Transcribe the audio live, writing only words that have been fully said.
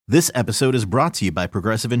This episode is brought to you by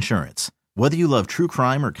Progressive Insurance. Whether you love true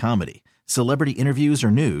crime or comedy, celebrity interviews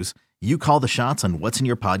or news, you call the shots on what's in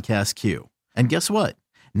your podcast queue. And guess what?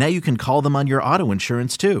 Now you can call them on your auto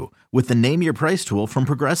insurance too with the Name Your Price tool from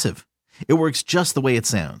Progressive. It works just the way it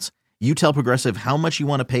sounds. You tell Progressive how much you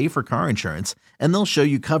want to pay for car insurance, and they'll show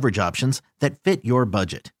you coverage options that fit your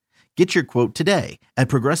budget. Get your quote today at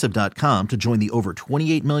Progressive.com to join the over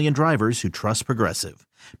 28 million drivers who trust Progressive.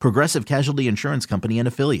 Progressive Casualty Insurance Company and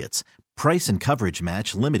Affiliates. Price and coverage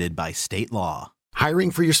match limited by state law. Hiring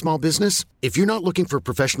for your small business? If you're not looking for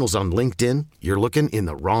professionals on LinkedIn, you're looking in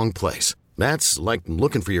the wrong place. That's like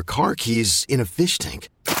looking for your car keys in a fish tank.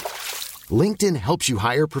 LinkedIn helps you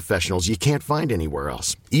hire professionals you can't find anywhere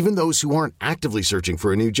else, even those who aren't actively searching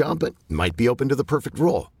for a new job but might be open to the perfect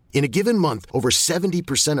role. In a given month, over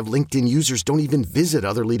 70% of LinkedIn users don't even visit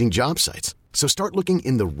other leading job sites. So start looking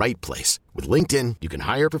in the right place. With LinkedIn, you can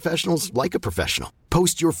hire professionals like a professional.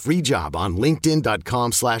 Post your free job on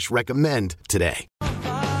linkedin.com/recommend today.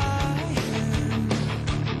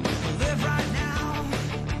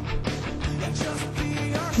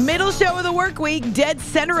 Middle show of the work week, dead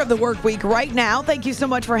center of the work week right now. Thank you so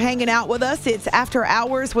much for hanging out with us. It's After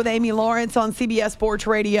Hours with Amy Lawrence on CBS Sports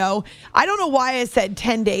Radio. I don't know why I said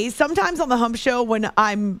 10 days. Sometimes on the Hump Show when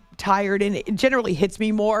I'm tired, and it generally hits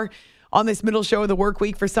me more on this middle show of the work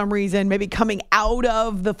week for some reason, maybe coming out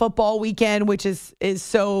of the football weekend, which is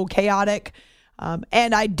so chaotic.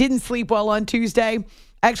 And I didn't sleep well on Tuesday.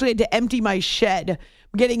 I actually had to empty my shed.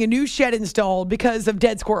 I'm getting a new shed installed because of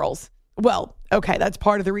dead squirrels. Well, okay, that's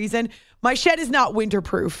part of the reason. My shed is not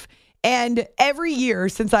winterproof. And every year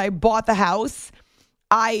since I bought the house,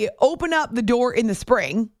 I open up the door in the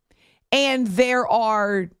spring and there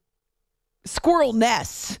are squirrel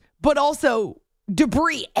nests, but also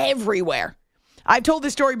debris everywhere. I've told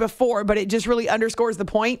this story before, but it just really underscores the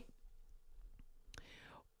point.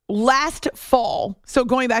 Last fall, so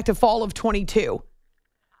going back to fall of 22,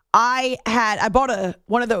 I bought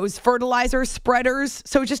one of those fertilizer spreaders.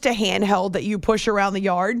 So just a handheld that you push around the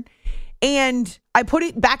yard. And I put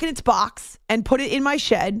it back in its box and put it in my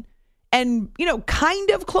shed and, kind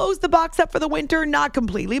of closed the box up for the winter. Not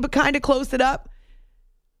completely, but kind of closed it up.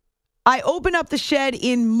 I open up the shed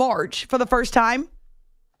in March for the first time.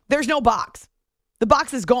 There's no box. The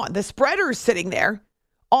box is gone. The spreader is sitting there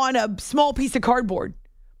on a small piece of cardboard,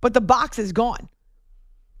 but the box is gone.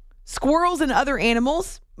 Squirrels and other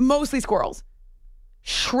animals, mostly squirrels,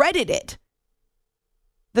 shredded it.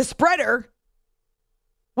 The spreader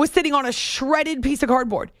was sitting on a shredded piece of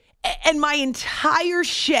cardboard. And my entire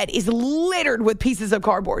shed is littered with pieces of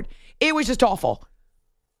cardboard. It was just awful.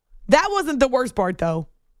 That wasn't the worst part, though.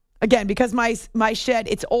 Again, because my shed,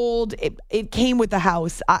 it's old. It came with the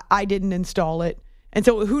house. I didn't install it. And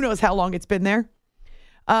so who knows how long it's been there.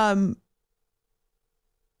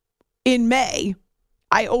 In May,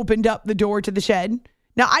 I opened up the door to the shed.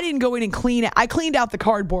 Now, I didn't go in and clean it. I cleaned out the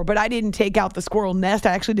cardboard, but I didn't take out the squirrel nest.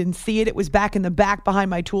 I actually didn't see it. It was back in the back behind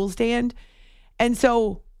my tool stand. And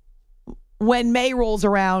so when May rolls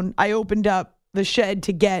around, I opened up the shed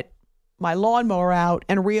to get my lawnmower out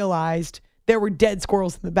and realized there were dead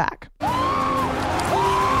squirrels in the back.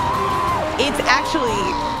 It's actually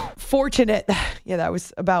fortunate. Yeah, that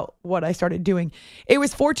was about what I started doing. It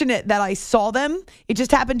was fortunate that I saw them. It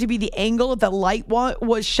just happened to be the angle that the light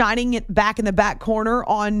was shining it back in the back corner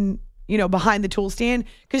on, behind the tool stand.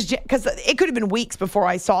 Because it could have been weeks before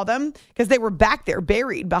I saw them because they were back there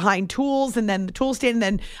buried behind tools and then the tool stand. And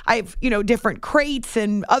then I have, different crates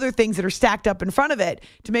and other things that are stacked up in front of it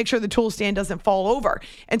to make sure the tool stand doesn't fall over.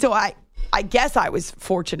 And so I guess I was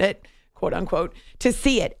fortunate, quote unquote, to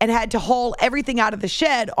see it and had to haul everything out of the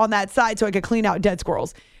shed on that side so I could clean out dead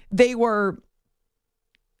squirrels. They were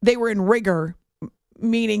in rigor,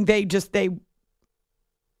 meaning they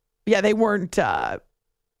weren't,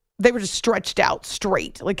 they were just stretched out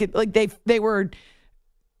straight. They were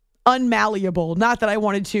unmalleable. Not that I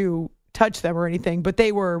wanted to touch them or anything, but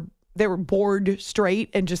they were bored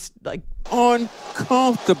straight and just like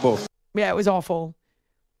uncomfortable. Yeah, it was awful.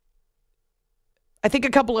 I think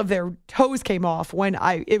a couple of their toes came off when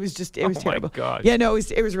it was terrible. Oh my gosh. Yeah, no,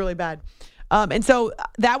 it was really bad. And so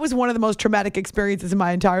that was one of the most traumatic experiences in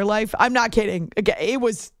my entire life. I'm not kidding. Again,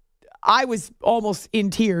 I was almost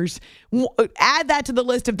in tears. Add that to the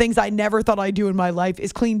list of things I never thought I'd do in my life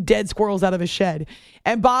is clean dead squirrels out of a shed.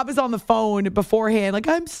 And Bob is on the phone beforehand, like,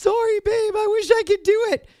 I'm sorry, babe. I wish I could do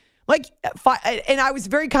it. And I was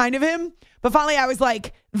very kind of him. But finally I was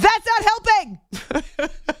like, that's not helping.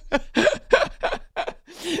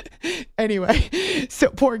 Anyway, so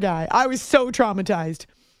poor guy. I was so traumatized.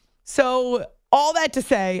 So all that to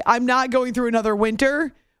say, I'm not going through another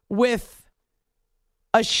winter with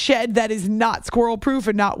a shed that is not squirrel proof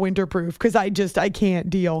and not winter proof because I can't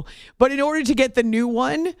deal. But in order to get the new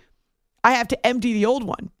one, I have to empty the old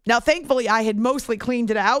one. Now, thankfully, I had mostly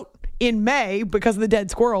cleaned it out in May because of the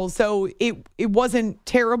dead squirrels. So it wasn't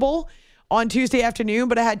terrible on Tuesday afternoon,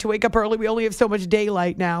 but I had to wake up early. We only have so much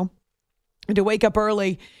daylight now. I had to wake up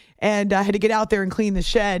early and I had to get out there and clean the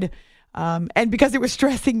shed. And because it was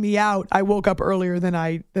stressing me out, I woke up earlier than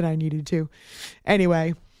I needed to.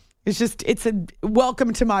 Anyway, it's a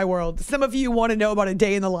welcome to my world. Some of you want to know about a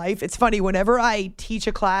day in the life. It's funny, whenever I teach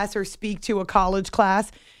a class or speak to a college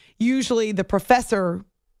class, usually the professor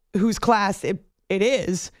whose class it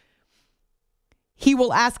is, he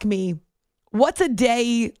will ask me, what's a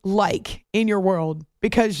day like in your world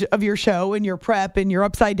because of your show and your prep and your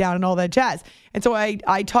upside down and all that jazz. And so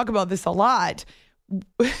I talk about this a lot.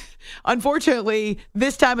 Unfortunately,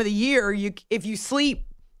 this time of the year, if you sleep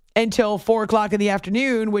until 4:00 in the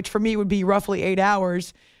afternoon, which for me would be roughly 8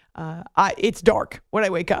 hours, it's dark when I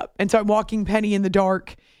wake up. And so I'm walking Penny in the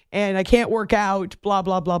dark and I can't work out, blah,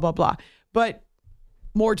 blah, blah, blah, blah. But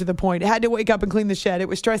more to the point, I had to wake up and clean the shed. It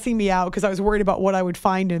was stressing me out because I was worried about what I would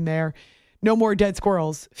find in there. No more dead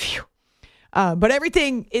squirrels. Phew. But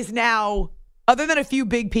everything is now, other than a few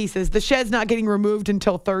big pieces, the shed's not getting removed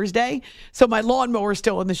until Thursday. So my lawnmower is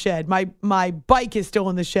still in the shed. My bike is still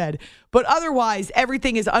in the shed. But otherwise,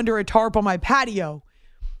 everything is under a tarp on my patio,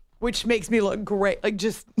 which makes me look great. Like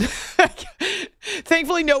just,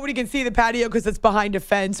 thankfully nobody can see the patio because it's behind a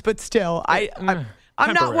fence. But still, I'm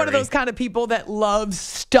not one of those kind of people that loves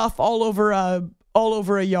stuff all over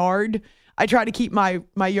a yard. I try to keep my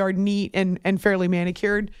yard neat and fairly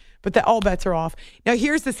manicured, but all bets are off. Now,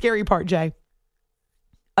 here's the scary part, Jay.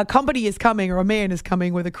 A company is coming, or a man is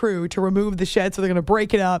coming with a crew to remove the shed, so they're going to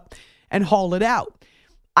break it up and haul it out.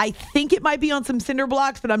 I think it might be on some cinder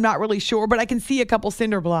blocks, but I'm not really sure, but I can see a couple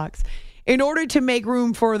cinder blocks. In order to make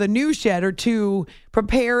room for the new shed or to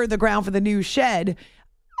prepare the ground for the new shed,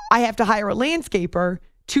 I have to hire a landscaper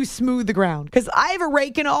to smooth the ground because I have a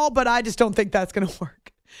rake and all, but I just don't think that's going to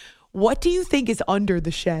work. What do you think is under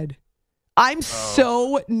the shed? I'm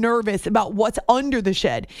so nervous about what's under the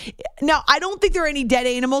shed. Now, I don't think there are any dead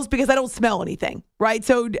animals because I don't smell anything, right?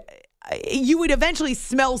 So you would eventually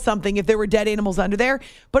smell something if there were dead animals under there.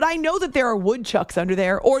 But I know that there are woodchucks under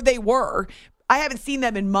there, or they were. I haven't seen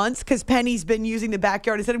them in months because Penny's been using the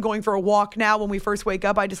backyard. Instead of going for a walk now when we first wake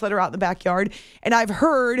up, I just let her out in the backyard. And I've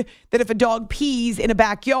heard that if a dog pees in a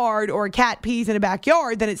backyard or a cat pees in a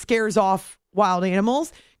backyard, then it scares off wild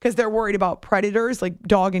animals because they're worried about predators like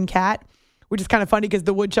dog and cat, which is kind of funny because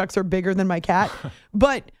the woodchucks are bigger than my cat.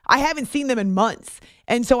 But I haven't seen them in months.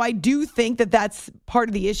 And so I do think that that's part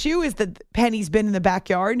of the issue is that Penny's been in the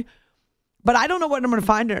backyard. But I don't know what I'm going to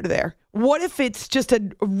find under there. What if it's just a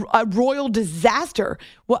royal disaster?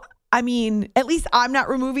 Well, I mean, at least I'm not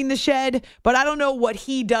removing the shed, but I don't know what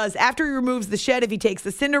he does after he removes the shed, if he takes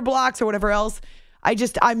the cinder blocks or whatever else.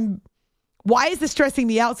 Why is this stressing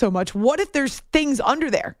me out so much? What if there's things under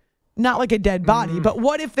there? Not like a dead body, but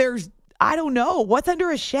what if there's, I don't know, what's under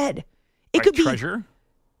a shed? It like could be treasure?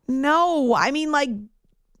 No, I mean like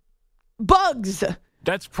bugs.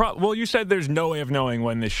 That's well, you said there's no way of knowing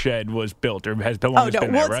when this shed was built or has been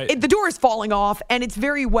there, right? The door is falling off and it's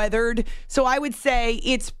very weathered. So I would say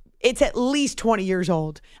it's at least 20 years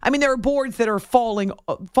old. I mean, there are boards that are falling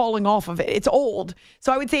off of it. It's old.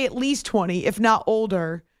 So I would say at least 20, if not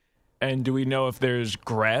older. And do we know if there's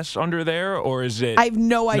grass under there or is it? I have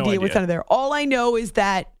no idea what's under there. All I know is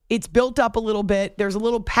that it's built up a little bit. There's a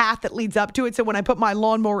little path that leads up to it. So when I put my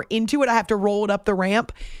lawnmower into it, I have to roll it up the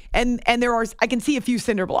ramp. And I can see a few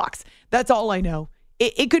cinder blocks. That's all I know.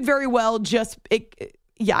 It could very well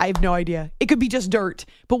I have no idea. It could be just dirt.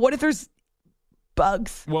 But what if there's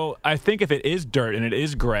bugs? Well, I think if it is dirt and it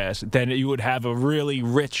is grass, then you would have a really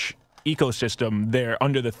rich ecosystem there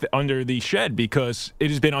under the shed because it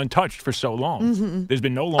has been untouched for so long. Mm-hmm. There's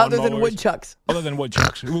been no lawnmowers. Other than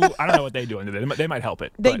woodchucks. Who, I don't know what they do under there. They might help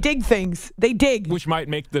it. They dig things. They dig. Which might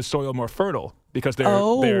make the soil more fertile because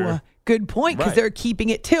they're good point, because they're keeping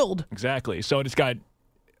it tilled. Exactly. So it's got,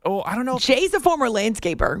 I don't know. Jay's a former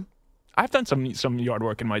landscaper. I've done some yard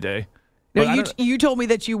work in my day. No, you told me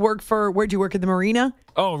that you work where'd you work at the marina?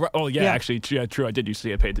 Actually, yeah, true. I did used to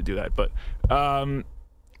get paid to do that, but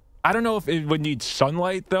I don't know if it would need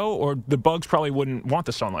sunlight, though, or the bugs probably wouldn't want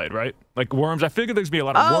the sunlight, right? Like worms. I figured there's going to be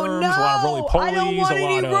a lot of worms, a lot of roly-polies, I don't want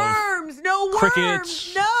any worms. No worms.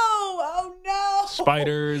 Crickets. No. Oh, no.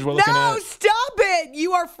 Spiders we're looking at. No, stop it.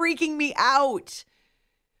 You are freaking me out.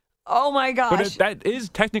 Oh, my gosh. But that is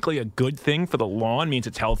technically a good thing for the lawn. It means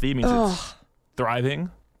it's healthy. It means it's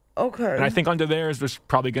thriving. Okay. And I think under there is there's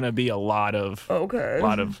probably going to be a lot of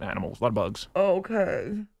animals, a lot of bugs.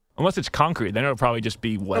 Okay. Unless it's concrete, then it'll probably just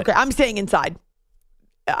be wet. Okay, I'm staying inside.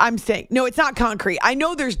 No, it's not concrete. I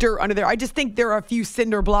know there's dirt under there. I just think there are a few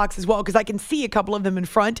cinder blocks as well because I can see a couple of them in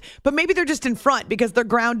front, but maybe they're just in front because the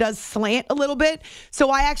ground does slant a little bit. So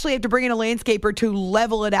I actually have to bring in a landscaper to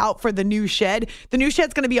level it out for the new shed. The new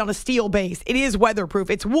shed's going to be on a steel base. It is weatherproof.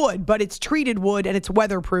 It's wood, but it's treated wood and it's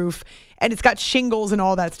weatherproof and it's got shingles and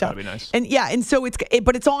all that stuff. That'd be nice. And yeah, and so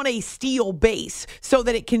but it's on a steel base so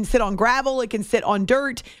that it can sit on gravel, it can sit on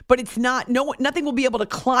dirt, but it's not, nothing will be able to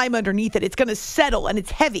climb underneath it. It's going to settle and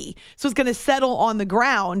it's heavy. So it's going to settle on the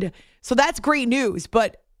ground. So that's great news,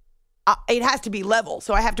 but it has to be level.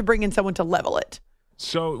 So I have to bring in someone to level it.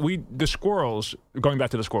 So the squirrels, going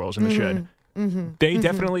back to the squirrels in the shed, they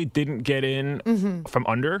definitely didn't get in from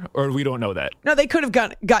under, or we don't know that? No, they could have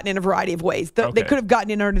gotten in a variety of ways. They could have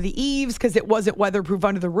gotten in under the eaves because it wasn't weatherproof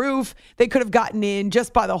under the roof. They could have gotten in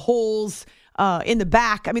just by the holes in the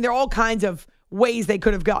back. I mean, there are all kinds of ways they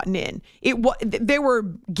could have gotten in. There were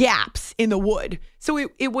gaps in the wood. So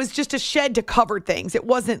it was just a shed to cover things. It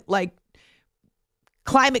wasn't like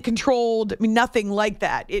climate controlled. I mean, nothing like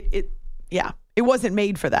that. It wasn't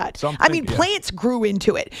made for that. Plants grew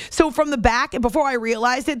into it. So from the back, and before I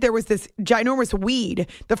realized it, there was this ginormous weed.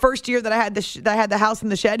 The first year that I had the house in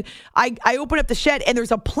the shed, I opened up the shed and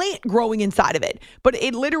there's a plant growing inside of it. But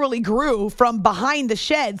it literally grew from behind the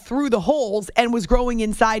shed through the holes and was growing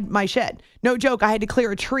inside my shed. No joke. I had to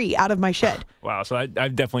clear a tree out of my shed. Wow. So I'm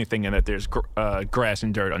definitely thinking that there's grass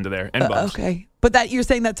and dirt under there and bugs. Okay. But you're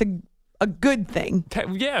saying that's a good thing. For your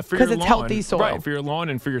lawn. Because it's healthy soil. Right, for your lawn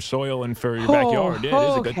and for your soil and for your backyard. Yeah, it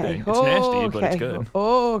is a good thing. It's nasty, but it's good.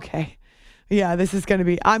 Okay. Yeah, this is going to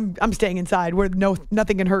be, I'm staying inside where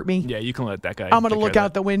nothing can hurt me. Yeah, you can let that guy. I'm going to look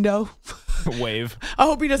out the window. Wave. I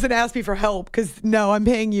hope he doesn't ask me for help because, no, I'm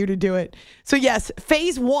paying you to do it. So, yes,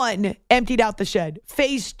 phase 1 emptied out the shed.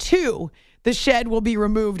 Phase 2, the shed will be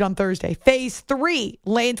removed on Thursday. Phase 3,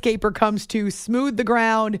 landscaper comes to smooth the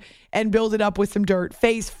ground and build it up with some dirt.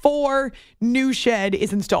 Phase 4, new shed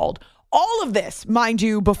is installed. All of this, mind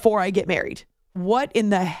you, before I get married. What in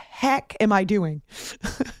the heck am I doing?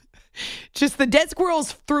 Just the dead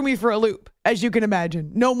squirrels threw me for a loop, as you can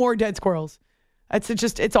imagine. No more dead squirrels.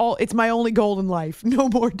 It's my only goal in life. No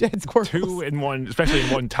more dead squirrels. 2 in one, especially in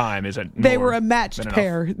one time, isn't. They were a matched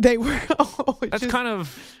pair. They were. That's kind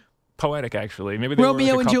of poetic, actually. Maybe they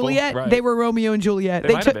Romeo were and Juliet. Right. They were Romeo and Juliet.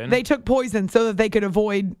 They took poison so that they could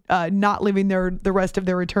avoid not living the rest of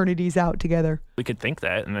their eternities out together. We could think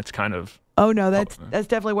that, and that's kind of. Oh no, that's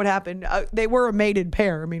definitely what happened. They were a mated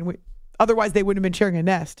pair. I mean, otherwise they wouldn't have been sharing a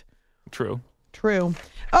nest. True.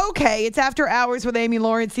 Okay, it's After Hours with Amy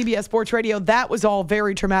Lawrence, CBS Sports Radio. That was all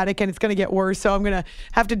very traumatic, and it's going to get worse. So I'm going to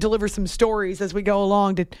have to deliver some stories as we go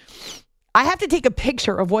along. I have to take a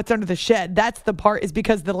picture of what's under the shed. That's the part, is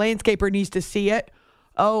because the landscaper needs to see it.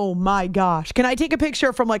 Oh my gosh. Can I take a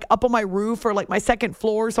picture from like up on my roof or like my second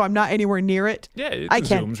floor so I'm not anywhere near it? Yeah, it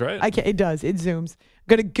zooms, right? I can. It does. It zooms.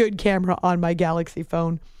 Got a good camera on my Galaxy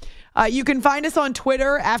phone. You can find us on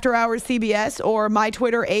Twitter, After Hours CBS, or my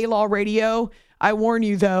Twitter, A-Law Radio. I warn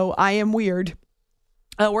you, though, I am weird.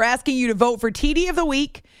 We're asking you to vote for TD of the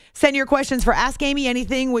Week. Send your questions for Ask Amy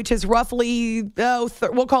Anything, which is roughly,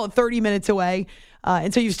 we'll call it 30 minutes away.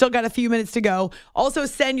 And so you've still got a few minutes to go. Also,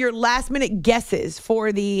 send your last-minute guesses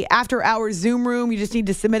for the After Hours Zoom room. You just need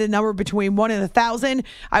to submit a number between 1 and 1,000.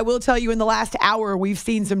 I will tell you, in the last hour, we've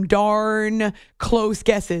seen some darn close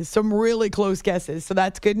guesses, some really close guesses. So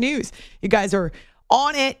that's good news. You guys are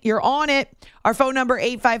on it. You're on it. Our phone number,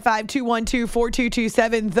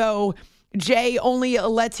 855-212-4227, though Jay only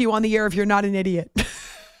lets you on the air if you're not an idiot.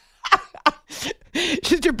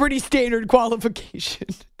 Just a pretty standard qualification.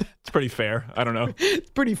 It's pretty fair. I don't know. It's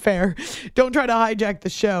pretty fair. Don't try to hijack the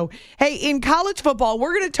show. Hey, in college football,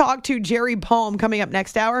 we're going to talk to Jerry Palm coming up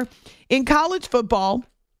next hour. In college football,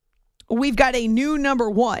 we've got a new number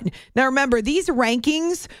 1. Now, remember, these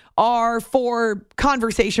rankings are for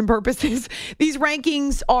conversation purposes. These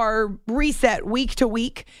rankings are reset week to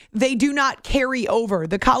week. They do not carry over.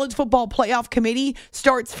 The College Football Playoff Committee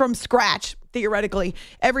starts from scratch, theoretically,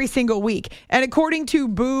 every single week. And according to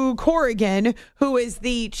Boo Corrigan, who is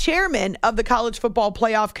the chairman of the College Football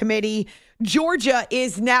Playoff Committee, Georgia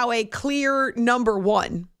is now a clear number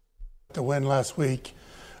 1. The win last week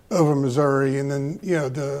over Missouri, and then,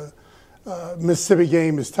 the Mississippi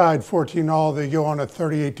game is tied 14-all. They go on a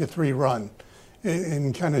 38-3 run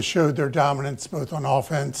and kind of showed their dominance both on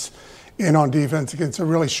offense and on defense against a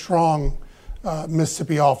really strong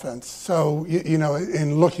Mississippi offense. So,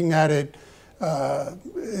 in looking at it,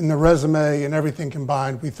 in the resume and everything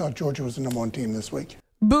combined, we thought Georgia was the number 1 team this week.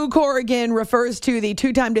 Boo Corrigan refers to the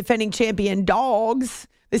two-time defending champion Dogs.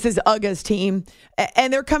 This is Uga's team.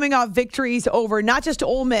 And they're coming off victories over not just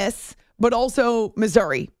Ole Miss, but also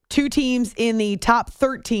Missouri. Two teams in the top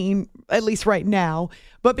 13, at least right now.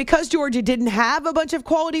 But because Georgia didn't have a bunch of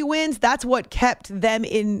quality wins, that's what kept them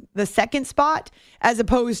in the second spot as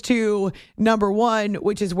opposed to number one,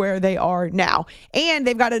 which is where they are now. And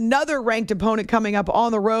they've got another ranked opponent coming up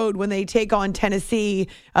on the road when they take on Tennessee,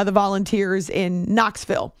 the Volunteers in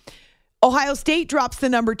Knoxville. Ohio State drops the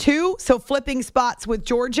number 2, so flipping spots with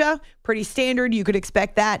Georgia. Pretty standard. You could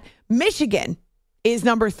expect that. Michigan is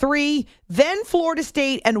number 3, then Florida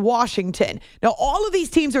State and Washington. Now, all of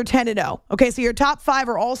these teams are 10-0. Okay, so your top 5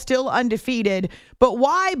 are all still undefeated. But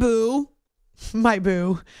why, Boo? My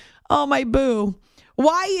Boo. Oh, my Boo.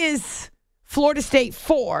 Why is Florida State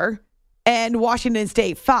 4 and Washington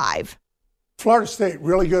State 5? Florida State,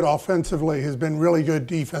 really good offensively, has been really good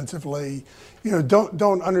defensively. You know,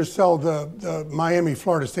 don't undersell the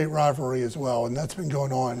Miami-Florida State rivalry as well, and that's been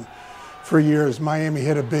going on for years. Miami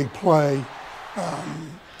hit a big play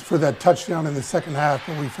for that touchdown in the second half,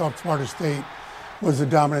 but we felt Florida State was the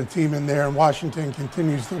dominant team in there, and Washington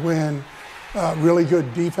continues to win. Really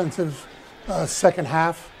good defensive second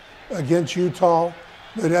half against Utah,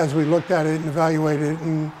 but as we looked at it and evaluated it,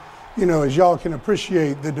 and you know, as y'all can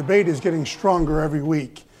appreciate, the debate is getting stronger every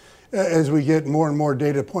week as we get more and more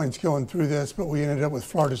data points going through this, but we ended up with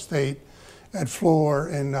Florida State at 4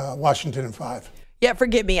 and Washington at 5. Yeah,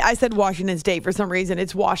 forgive me. I said Washington State for some reason.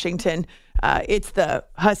 It's Washington. It's the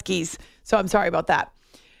Huskies. So I'm sorry about that.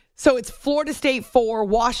 So it's Florida State 4,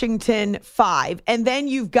 Washington 5, and then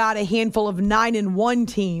you've got a handful of 9-1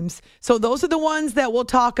 teams. So those are the ones that we'll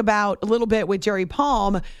talk about a little bit with Jerry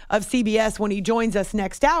Palm of CBS when he joins us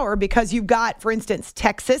next hour, because you've got, for instance,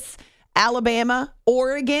 Texas, Alabama,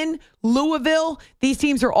 Oregon, Louisville. These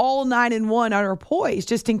teams are all 9-1 and are poised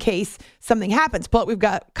just in case something happens. But we've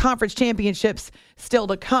got conference championships still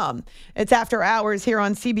to come. It's After Hours here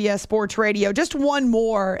on CBS Sports Radio. Just one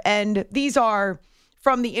more, and these are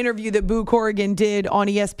from the interview that Boo Corrigan did on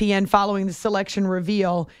ESPN following the selection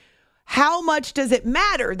reveal. How much does it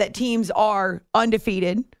matter that teams are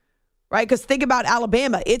undefeated? Right? Because think about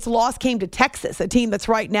Alabama. Its loss came to Texas, a team that's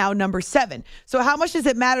right now number 7. So how much does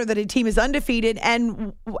it matter that a team is undefeated,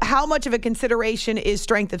 and how much of a consideration is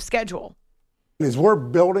strength of schedule? As we're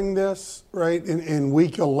building this, right, in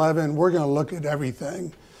week 11, we're going to look at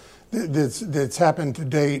everything that's happened to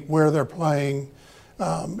date, where they're playing,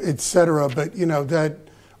 et cetera. But, you know, that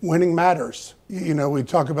winning matters. You know, we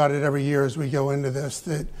talk about it every year as we go into this,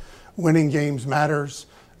 that winning games matters.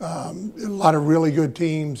 A lot of really good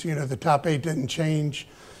teams. You know, the top 8 didn't change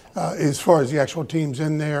as far as the actual teams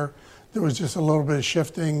in there. There was just a little bit of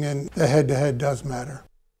shifting, and the head-to-head does matter.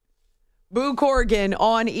 Boo Corrigan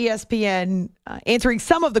on ESPN answering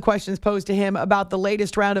some of the questions posed to him about the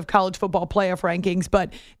latest round of college football playoff rankings,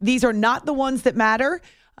 but these are not the ones that matter.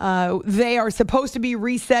 They are supposed to be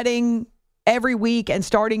resetting every week and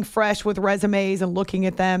starting fresh with resumes and looking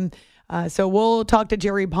at them. So we'll talk to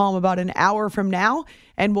Jerry Palm about an hour from now,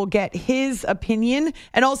 and we'll get his opinion.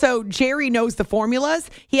 And also, Jerry knows the formulas.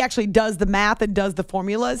 He actually does the math and does the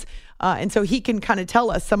formulas. And so he can kind of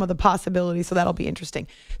tell us some of the possibilities. So that'll be interesting.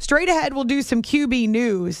 Straight ahead, we'll do some QB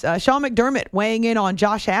news. Sean McDermott weighing in on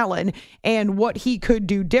Josh Allen and what he could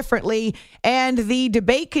do differently. And the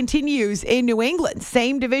debate continues in New England.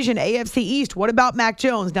 Same division, AFC East. What about Mac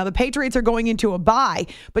Jones? Now, the Patriots are going into a bye,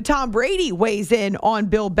 but Tom Brady weighs in on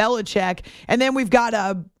Bill Belichick. And then we've got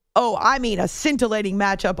a scintillating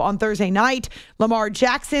matchup on Thursday night. Lamar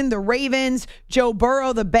Jackson, the Ravens, Joe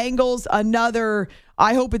Burrow, the Bengals, another,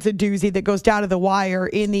 I hope it's a doozy that goes down to the wire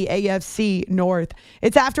in the AFC North.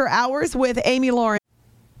 It's After Hours with Amy Lawrence.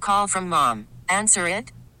 Call from mom. Answer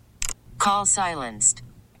it. Call silenced.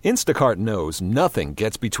 Instacart knows nothing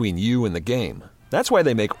gets between you and the game. That's why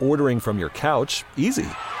they make ordering from your couch easy.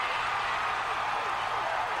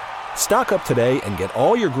 Stock up today and get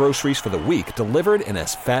all your groceries for the week delivered in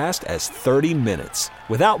as fast as 30 minutes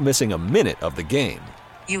without missing a minute of the game.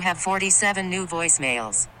 You have 47 new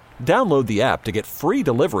voicemails. Download the app to get free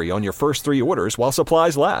delivery on your first 3 orders while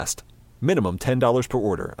supplies last. Minimum $10 per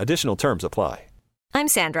order. Additional terms apply. I'm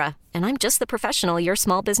Sandra, and I'm just the professional your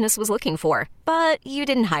small business was looking for. But you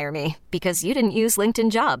didn't hire me because you didn't use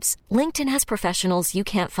LinkedIn Jobs. LinkedIn has professionals you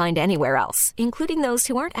can't find anywhere else, including those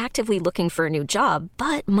who aren't actively looking for a new job,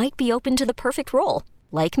 but might be open to the perfect role,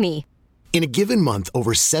 like me. In a given month,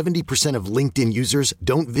 over 70% of LinkedIn users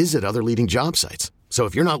don't visit other leading job sites. So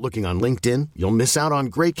if you're not looking on LinkedIn, you'll miss out on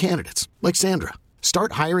great candidates like Sandra.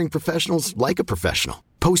 Start hiring professionals like a professional.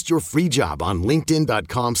 Post your free job on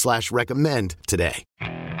linkedin.com/recommend today.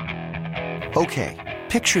 Okay,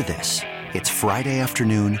 Picture this. It's Friday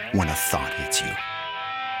afternoon when a thought hits you.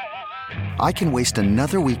 I can waste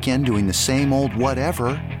another weekend doing the same old whatever,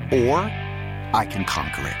 or I can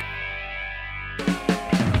conquer it.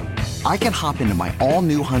 I can hop into my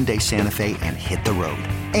all-new Hyundai Santa Fe and hit the road.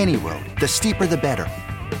 Any road. The steeper, the better.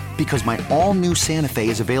 Because my all-new Santa Fe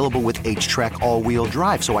is available with H-Track all-wheel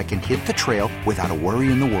drive, so I can hit the trail without a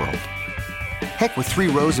worry in the world. Heck, with 3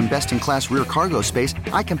 rows and best-in-class rear cargo space,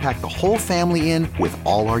 I can pack the whole family in with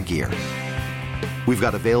all our gear. We've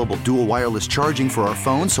got available dual wireless charging for our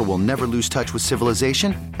phones, so we'll never lose touch with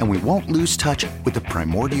civilization, and we won't lose touch with the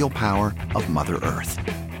primordial power of Mother Earth.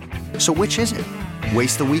 So which is it?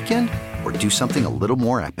 Waste the weekend or do something a little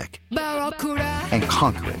more epic? And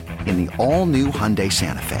conquer it in the all-new Hyundai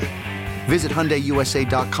Santa Fe. Visit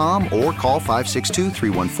HyundaiUSA.com or call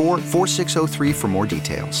 562-314-4603 for more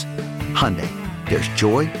details. Hyundai, there's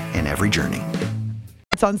joy in every journey.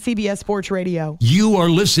 It's on CBS Sports Radio. You are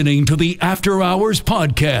listening to the After Hours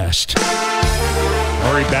Podcast.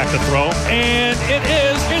 Murray back to throw, and it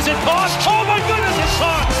is. Is it caught? Oh my goodness, it's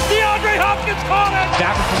caught! DeAndre Hopkins caught it!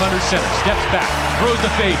 Back from under center, steps back, throws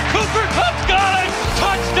the fade. Cooper Kupp's got it!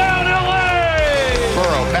 Touchdown LA!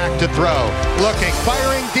 Burrow back to throw, looking,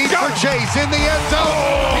 firing deep for Chase in the end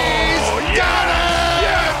zone. He's got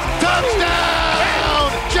it! Yes!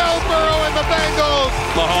 Touchdown! Joe Burrow and the Bengals.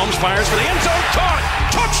 Mahomes fires for the end zone, caught!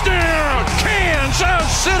 Touchdown! Kansas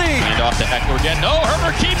City! And off to Eckler again. No,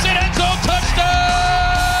 Herbert keeps it. End zone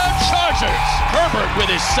touchdown! Chargers! Herbert with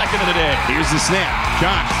his second of the day. Here's the snap.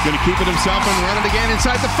 Josh going to keep it himself and run it again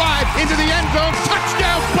inside the 5, into the end zone.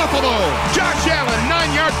 Touchdown Buffalo! Josh Allen,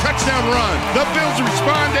 9-yard touchdown run. The Bills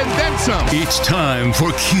respond and then some. It's time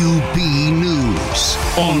for QB News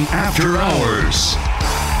on After Hours.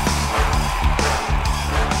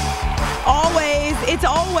 It's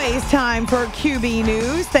always time for QB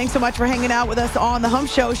News. Thanks so much for hanging out with us on The Hump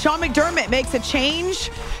Show. Sean McDermott makes a change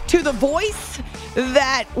to the voice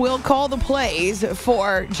that will call the plays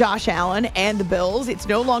for Josh Allen and the Bills. It's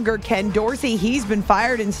no longer Ken Dorsey. He's been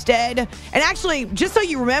fired instead. And actually, just so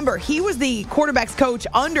you remember, he was the quarterback's coach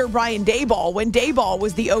under Brian Daboll when Daboll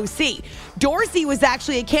was the OC. Dorsey was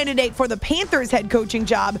actually a candidate for the Panthers head coaching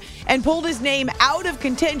job and pulled his name out of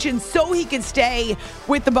contention so he could stay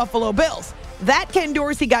with the Buffalo Bills. That Ken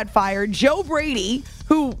Dorsey got fired. Joe Brady,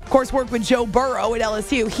 who, of course, worked with Joe Burrow at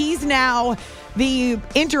LSU, he's now the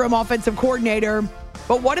interim offensive coordinator.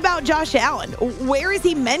 But what about Josh Allen? Where is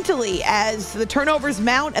he mentally as the turnovers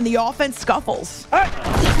mount and the offense scuffles?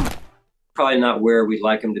 Probably not where we'd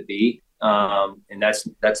like him to be. And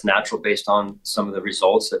that's natural based on some of the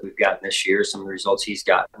results that we've gotten this year, some of the results he's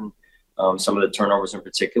gotten, some of the turnovers in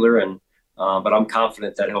particular. But I'm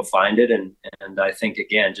confident that he'll find it. And I think,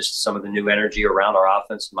 again, just some of the new energy around our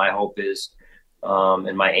offense, my hope is,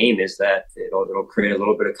 and my aim is that it'll create a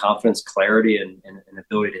little bit of confidence, clarity, and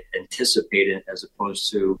ability to anticipate it as opposed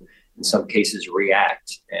to, in some cases,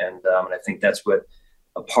 react. And I think that's what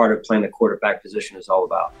a part of playing the quarterback position is all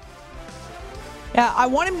about. Yeah, I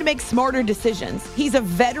want him to make smarter decisions. He's a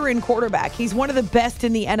veteran quarterback. He's one of the best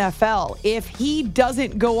in the NFL. If he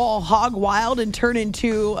doesn't go all hog wild and turn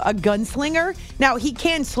into a gunslinger, now he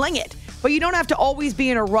can sling it, but you don't have to always be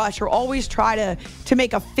in a rush or always try to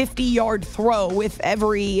make a 50-yard throw with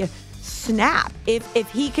every snap.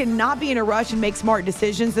 If he cannot be in a rush and make smart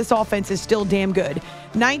decisions, this offense is still damn good.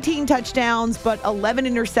 19 touchdowns, but 11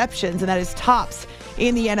 interceptions, and that is tops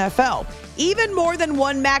in the NFL. Even more than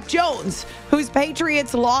one Mac Jones, whose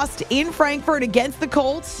Patriots lost in Frankfurt against the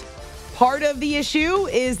Colts. Part of the issue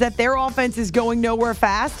is that their offense is going nowhere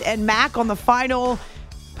fast, and Mac on the final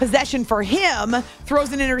possession for him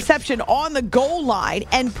throws an interception on the goal line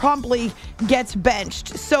and promptly gets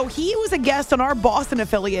benched. So he was a guest on our Boston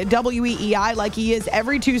affiliate, WEEI, like he is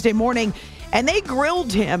every Tuesday morning, and they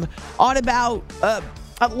grilled him on about a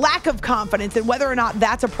lack of confidence and whether or not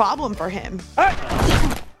that's a problem for him.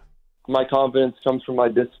 My confidence comes from my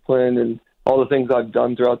discipline and all the things I've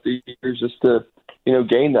done throughout the years just to,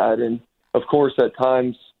 gain that. And of course, at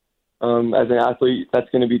times, as an athlete, that's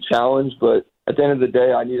going to be challenged. But at the end of the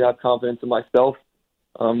day, I need to have confidence in myself.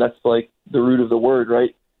 That's like the root of the word,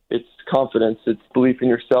 right? It's confidence. It's belief in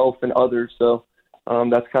yourself and others. So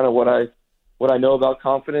that's kind of what I know about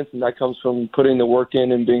confidence, and that comes from putting the work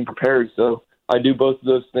in and being prepared. So I do both of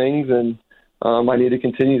those things, and I need to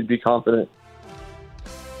continue to be confident.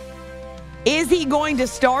 Is he going to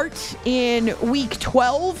start in Week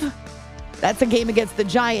 12? That's a game against the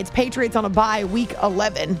Giants. Patriots on a bye, Week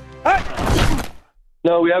 11.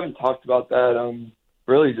 No, we haven't talked about that.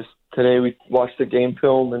 Really, just today we watched the game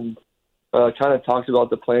film and kind of talked about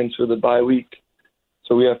the plans for the bye week.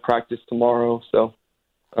 So we have practice tomorrow. So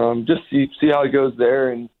just see how it goes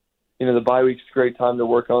there. And, the bye week's a great time to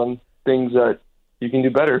work on things that you can do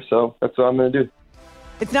better. So that's what I'm going to do.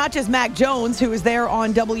 It's not just Mac Jones who is there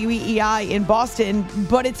on WEEI in Boston,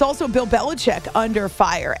 but it's also Bill Belichick under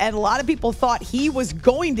fire. And a lot of people thought he was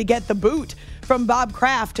going to get the boot from Bob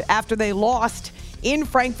Kraft after they lost in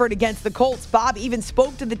Frankfurt against the Colts. Bob even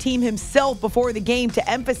spoke to the team himself before the game to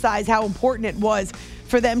emphasize how important it was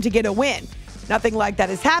for them to get a win. Nothing like that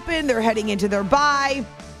has happened. They're heading into their bye.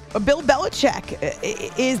 But Bill Belichick,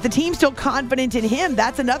 is the team still confident in him?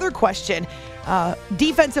 That's another question.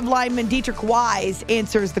 Defensive lineman Dietrich Wise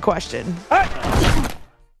answers the question. I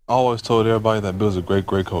always told everybody that Bill's a great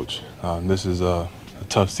coach. This is a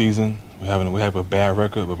tough season. We have a bad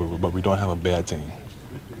record, but we don't have a bad team.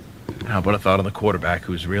 How about a thought on the quarterback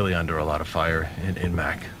who's really under a lot of fire in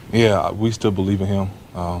Mac? Yeah, we still believe in him.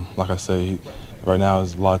 Like I say, right now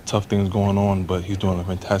there's a lot of tough things going on, but he's doing a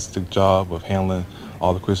fantastic job of handling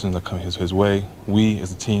all the criticism that come his way. We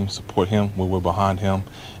as a team support him. We're behind him,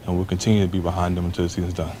 and we'll continue to be behind him until the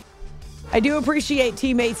season's done. I do appreciate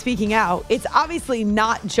teammates speaking out. It's obviously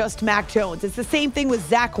not just Mac Jones. It's the same thing with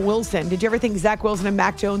Zach Wilson. Did you ever think Zach Wilson and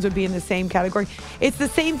Mac Jones would be in the same category? It's the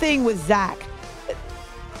same thing with Zach.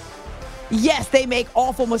 Yes, they make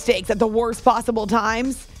awful mistakes at the worst possible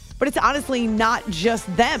times, but it's honestly not just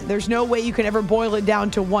them. There's no way you can ever boil it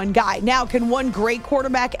down to one guy. Now, can one great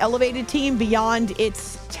quarterback elevate a team beyond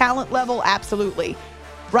its talent level? Absolutely.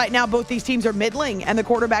 Right now, both these teams are middling, and the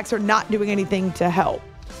quarterbacks are not doing anything to help.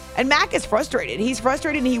 And Mac is frustrated. He's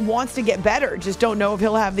frustrated, and he wants to get better. Just don't know if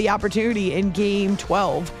he'll have the opportunity in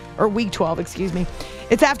week 12, excuse me.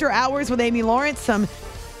 It's After Hours with Amy Lawrence. Some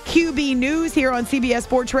QB news here on CBS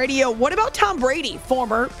Sports Radio. What about Tom Brady,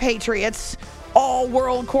 former Patriots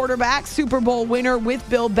all-world quarterback, Super Bowl winner with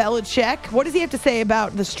Bill Belichick? What does he have to say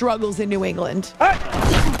about the struggles in New England?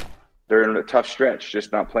 They're in a tough stretch,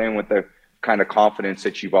 just not playing with the kind of confidence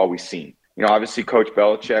that you've always seen. Obviously Coach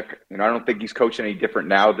Belichick, I don't think he's coaching any different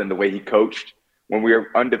now than the way he coached when we were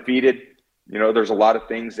undefeated. There's a lot of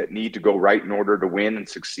things that need to go right in order to win and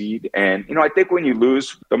succeed. And, I think when you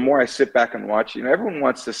lose, the more I sit back and watch, everyone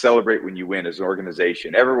wants to celebrate when you win as an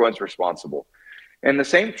organization. Everyone's responsible. And the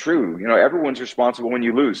same true, everyone's responsible when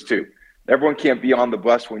you lose too. Everyone can't be on the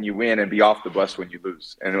bus when you win and be off the bus when you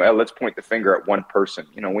lose. And let's point the finger at one person.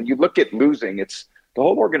 When you look at losing, it's the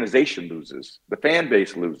whole organization loses. The fan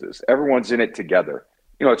base loses. Everyone's in it together.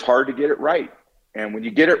 It's hard to get it right. And when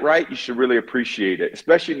you get it right, you should really appreciate it,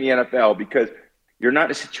 especially in the NFL, because you're not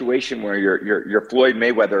in a situation where you're Floyd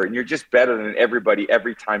Mayweather and you're just better than everybody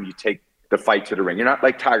every time you take the fight to the ring. You're not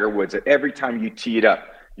like Tiger Woods that every time you tee it up,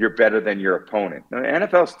 you're better than your opponent. The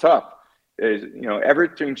NFL's tough.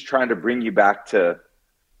 Everything's trying to bring you back to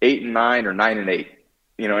 8-9 or 9-8.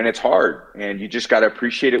 And it's hard. And you just got to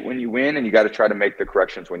appreciate it when you win, and you got to try to make the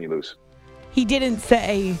corrections when you lose. He didn't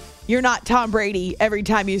say you're not Tom Brady every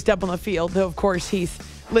time you step on the field, though, of course, he's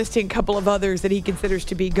listing a couple of others that he considers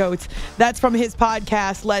to be GOATs. That's from his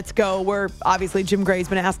podcast, Let's Go, where obviously Jim Gray's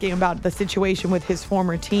been asking about the situation with his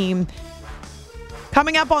former team.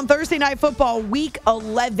 Coming up on Thursday Night Football, Week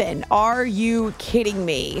 11. Are you kidding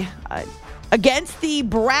me? Against the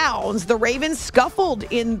Browns, the Ravens scuffled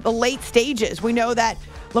in the late stages. We know that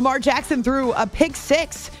Lamar Jackson threw a pick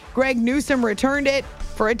six. Greg Newsome returned it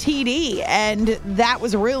for a TD, and that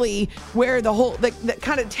was really where the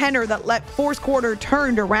kind of tenor that fourth quarter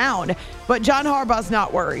turned around. But John Harbaugh's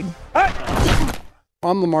not worried.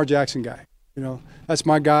 I'm Lamar Jackson guy. That's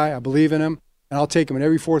my guy. I believe in him. And I'll take him in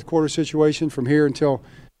every fourth quarter situation from here until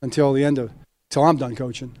the end of until I'm done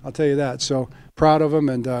coaching. I'll tell you that. So proud of him,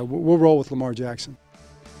 and we'll roll with Lamar Jackson.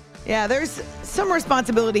 Yeah, there's some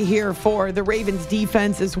responsibility here for the Ravens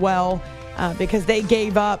defense as well, because they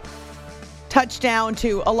gave up touchdown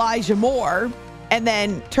to Elijah Moore and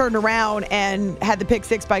then turned around and had the pick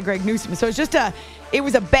six by Greg Newsome. So it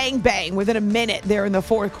was a bang within a minute there in the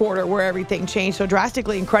fourth quarter where everything changed so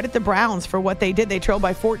drastically. And credit the Browns for what they did. They trailed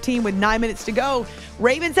by 14 with 9 minutes to go.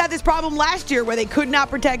 Ravens had this problem last year where they could not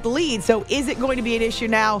protect the lead. So is it going to be an issue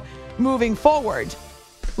now moving forward?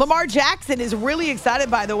 Lamar Jackson is really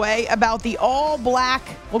excited, by the way, about the all-black,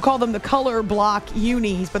 we'll call them the color block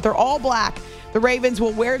unis, but they're all black. The Ravens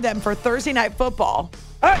will wear them for Thursday Night Football.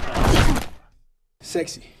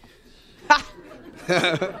 Sexy.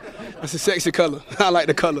 That's a sexy color. I like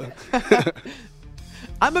the color.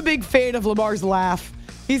 I'm a big fan of Lamar's laugh.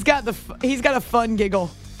 He's got a fun giggle,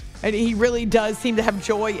 and he really does seem to have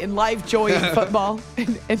joy in life, joy in football,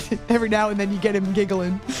 and every now and then you get him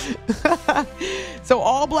giggling. So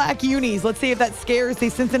all black unis. Let's see if that scares the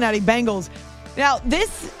Cincinnati Bengals. Now,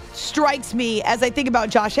 this strikes me as I think about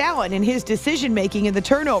Josh Allen and his decision-making and the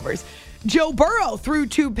turnovers. Joe Burrow threw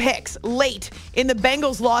 2 picks late in the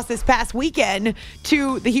Bengals' loss this past weekend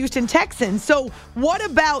to the Houston Texans. So what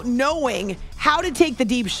about knowing how to take the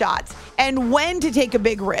deep shots and when to take a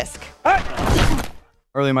big risk?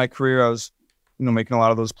 Early in my career, I was, making a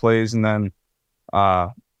lot of those plays, and then,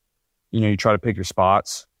 you try to pick your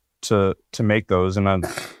spots to make those. And then,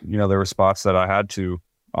 there were spots that I had to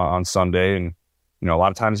on Sunday, and, a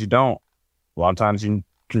lot of times you don't. A lot of times you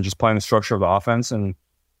can just play in the structure of the offense, and,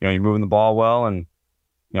 you're moving the ball well and,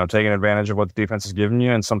 taking advantage of what the defense is giving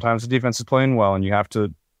you. And sometimes the defense is playing well, and you have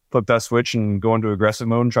to flip that switch and go into aggressive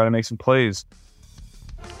mode and try to make some plays.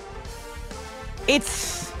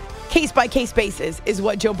 It's case-by-case basis is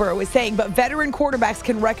what Joe Burrow is saying, but veteran quarterbacks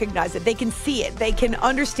can recognize it. They can see it. They can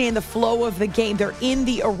understand the flow of the game. They're in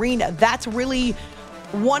the arena. That's really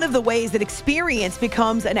one of the ways that experience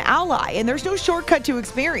becomes an ally, and there's no shortcut to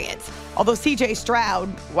experience. Although C.J. Stroud,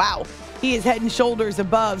 wow, he is head and shoulders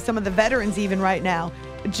above some of the veterans even right now.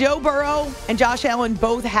 Joe Burrow and Josh Allen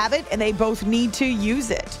both have it, and they both need to use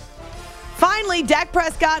it. Finally, Dak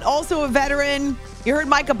Prescott, also a veteran. You heard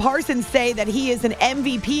Micah Parsons say that he is an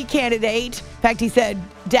MVP candidate. In fact, he said,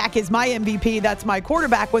 Dak is my MVP. That's my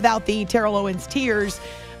quarterback, without the Terrell Owens tears.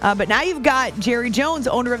 But now you've got Jerry Jones,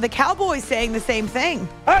 owner of the Cowboys, saying the same thing.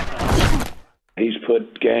 He's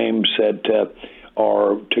put games that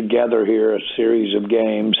are together here, a series of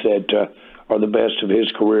games that are the best of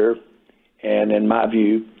his career, and in my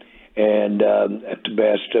view, and at the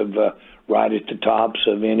best of right at the tops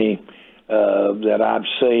of any that I've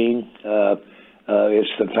seen. It's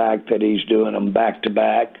the fact that he's doing them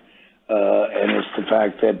back-to-back, and it's the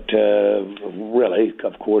fact that really,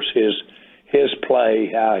 of course, his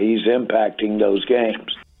play, how he's impacting those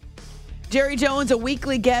games. Jerry Jones, a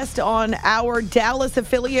weekly guest on our Dallas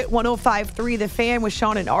affiliate, 105.3 The Fan with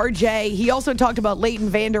Sean and RJ. He also talked about Leighton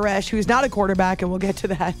Vander Esch, who's not a quarterback, and we'll get to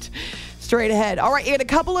that straight ahead. All right, you got a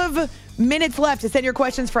couple of minutes left to send your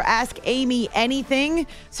questions for Ask Amy Anything.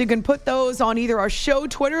 So you can put those on either our show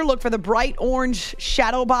Twitter, look for the bright orange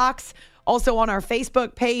shadow box, also on our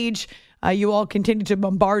Facebook page. You all continue to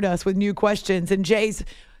bombard us with new questions. And Jay's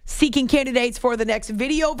seeking candidates for the next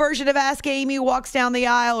video version of Ask Amy Walks Down the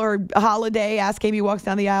Aisle, or holiday Ask Amy Walks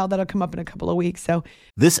Down the Aisle. That'll come up in a couple of weeks. So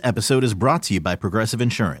this episode is brought to you by Progressive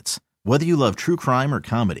Insurance. Whether you love true crime or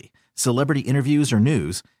comedy, celebrity interviews or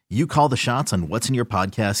news, you call the shots on what's in your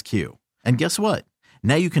podcast queue. And guess what?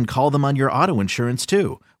 Now you can call them on your auto insurance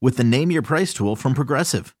too, with the Name Your Price tool from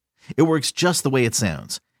Progressive. It works just the way it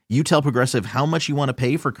sounds. You tell Progressive how much you want to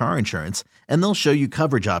pay for car insurance, and they'll show you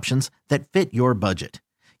coverage options that fit your budget.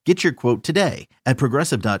 Get your quote today at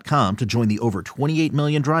Progressive.com to join the over 28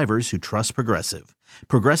 million drivers who trust Progressive.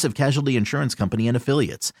 Progressive Casualty Insurance Company and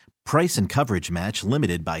Affiliates. Price and coverage match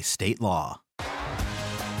limited by state law.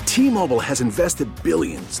 T-Mobile has invested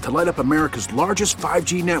billions to light up America's largest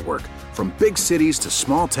 5G network, from big cities to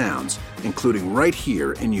small towns, including right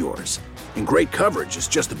here in yours. And great coverage is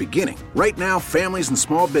just the beginning. Right now, families and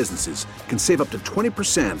small businesses can save up to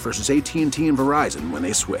 20% versus AT&T and Verizon when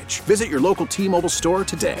they switch. Visit your local T-Mobile store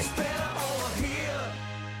today.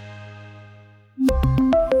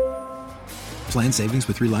 Plan savings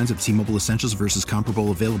with 3 lines of T-Mobile Essentials versus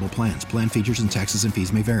comparable available plans. Plan features and taxes and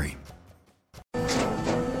fees may vary.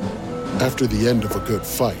 After the end of a good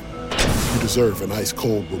fight, you deserve an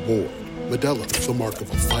ice-cold reward. Modelo is the mark of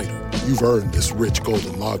a fighter. You've earned this rich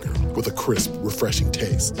golden lager with a crisp, refreshing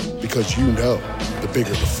taste. Because you know, the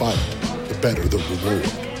bigger the fight, the better the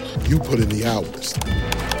reward. You put in the hours,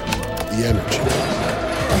 the energy,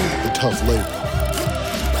 the tough labor.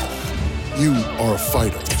 You are a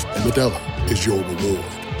fighter, and Modelo is your reward.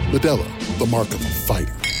 Modelo, the mark of a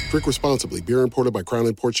fighter. Drink responsibly. Beer imported by Crown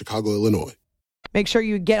Imports, Chicago, Illinois. Make sure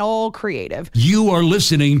you get all creative. You are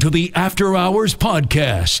listening to the After Hours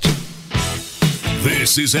Podcast.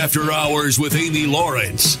 This is After Hours with Amy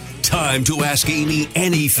Lawrence. Time to ask Amy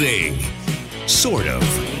anything. Sort of.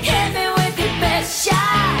 Hit me with your best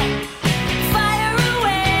shot. Fire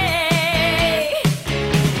away.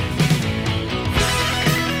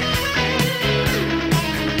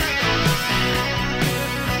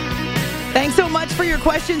 Thanks so much for your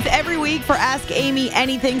questions every week for Ask Amy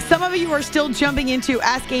Anything. Some of you are still jumping into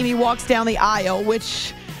Ask Amy Walks Down the Aisle,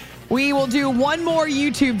 which we will do one more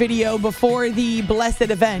YouTube video before the blessed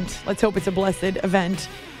event. Let's hope it's a blessed event.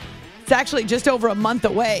 It's actually just over a month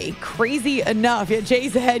away. Crazy enough. Yeah,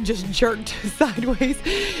 Jay's head just jerked sideways.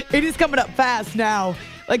 It is coming up fast now.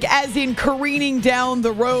 Like as in careening down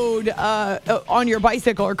the road on your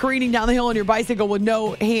bicycle, or careening down the hill on your bicycle with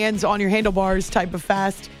no hands on your handlebars type of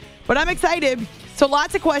fast. But I'm excited. So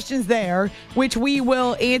lots of questions there, which we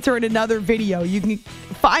will answer in another video. You can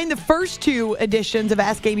find the first 2 editions of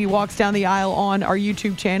Ask Amy Walks Down the Aisle on our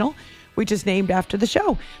YouTube channel, which is named after the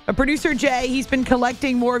show. But producer Jay, he's been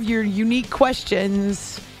collecting more of your unique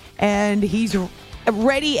questions, and he's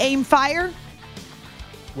ready, aim, fire.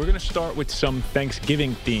 We're going to start with some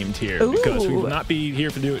Thanksgiving themed here because we will not be here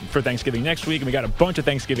for Thanksgiving next week, and we got a bunch of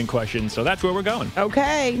Thanksgiving questions, so that's where we're going.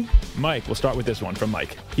 Okay. Mike, we'll start with this one from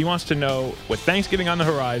Mike. He wants to know, with Thanksgiving on the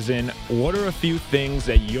horizon, what are a few things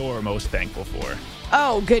that you're most thankful for?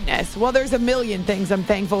 Oh, goodness. Well, there's a million things I'm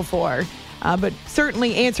thankful for, but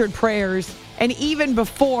certainly answered prayers. And even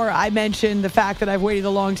before I mentioned the fact that I've waited a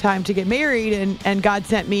long time to get married and God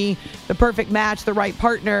sent me the perfect match, the right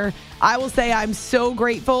partner, I will say I'm so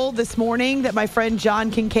grateful this morning that my friend John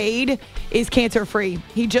Kincaid is cancer-free.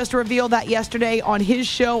 He just revealed that yesterday on his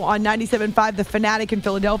show on 97.5 The Fanatic in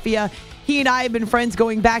Philadelphia. He and I have been friends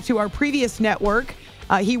going back to our previous network.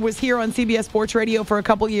 He was here on CBS Sports Radio for a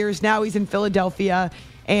couple years. Now he's in Philadelphia,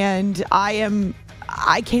 and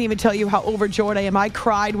I can't even tell you how overjoyed I am. I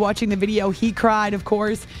cried watching the video. He cried, of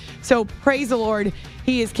course. So praise the Lord.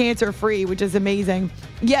 He is cancer-free, which is amazing.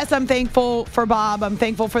 Yes, I'm thankful for Bob. I'm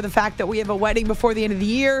thankful for the fact that we have a wedding before the end of the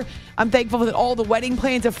year. I'm thankful that all the wedding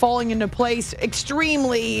plans are falling into place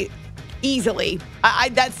extremely easily.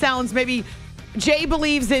 That sounds maybe Jay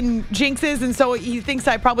believes in jinxes, and so he thinks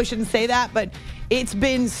I probably shouldn't say that, but it's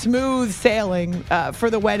been smooth sailing for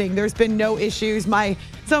the wedding. There's been no issues.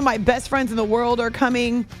 Some of my best friends in the world are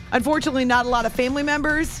coming. Unfortunately, not a lot of family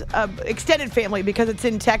members, extended family, because it's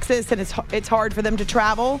in Texas and it's hard for them to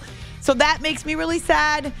travel. So that makes me really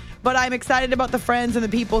sad, but I'm excited about the friends and the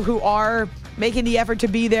people who are making the effort to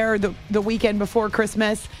be there the weekend before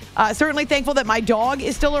Christmas. Certainly thankful that my dog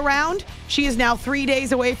is still around. She is now 3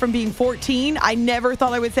 days away from being 14. I never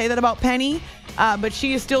thought I would say that about Penny, but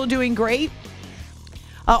she is still doing great.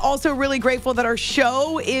 Also really grateful that our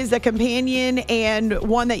show is a companion and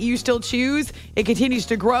one that you still choose. It continues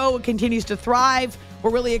to grow. It continues to thrive.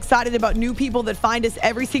 We're really excited about new people that find us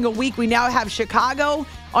every single week. We now have Chicago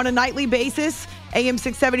on a nightly basis. AM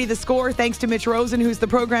 670 The Score, thanks to Mitch Rosen, who's the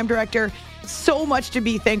program director. So much to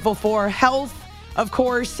be thankful for. Health, of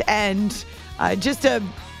course, and just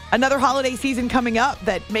another holiday season coming up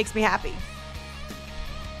that makes me happy.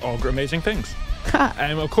 All amazing things.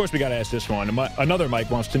 And, of course, we got to ask this one. Another Mike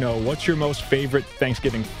wants to know, what's your most favorite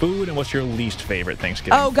Thanksgiving food and what's your least favorite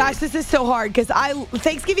Thanksgiving food? Gosh, this is so hard because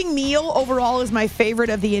Thanksgiving meal overall is my favorite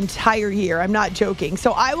of the entire year. I'm not joking.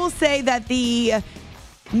 So I will say that the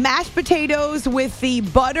mashed potatoes with the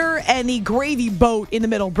butter and the gravy boat in the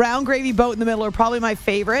middle, brown gravy boat in the middle, are probably my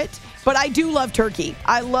favorite. But I do love turkey.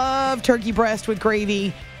 I love turkey breast with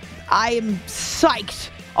gravy. I am psyched.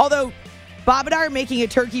 Although Bob and I are making a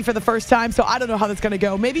turkey for the first time, so I don't know how that's going to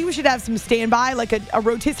go. Maybe we should have some standby, like a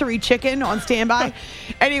rotisserie chicken on standby.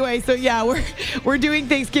 Anyway, so yeah, we're doing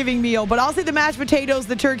Thanksgiving meal. But I'll say the mashed potatoes,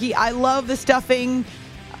 the turkey. I love the stuffing.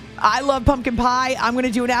 I love pumpkin pie. I'm going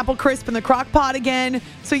to do an apple crisp in the crock pot again.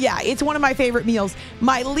 So yeah, it's one of my favorite meals.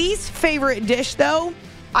 My least favorite dish, though,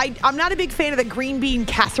 I'm not a big fan of the green bean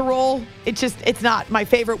casserole. It's not my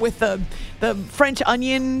favorite with the French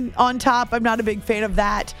onion on top. I'm not a big fan of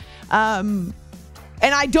that. And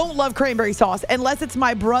I don't love cranberry sauce unless it's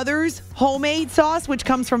my brother's homemade sauce, which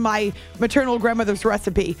comes from my maternal grandmother's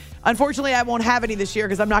recipe. Unfortunately, I won't have any this year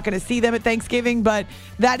because I'm not going to see them at Thanksgiving, but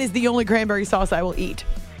that is the only cranberry sauce I will eat.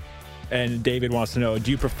 And David wants to know, do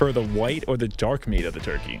you prefer the white or the dark meat of the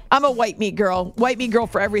turkey? I'm a white meat girl. White meat girl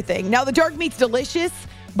for everything. Now, the dark meat's delicious,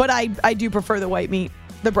 but I do prefer the white meat,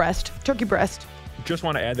 the breast, turkey breast. Just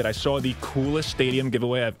want to add that I saw the coolest stadium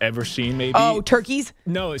giveaway I've ever seen, maybe. Oh, turkeys?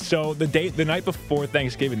 No, so the night before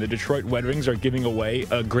Thanksgiving, the Detroit Red Wings are giving away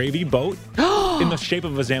a gravy boat in the shape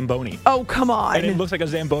of a Zamboni. Oh, come on. And it looks like a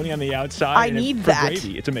Zamboni on the outside. I need that.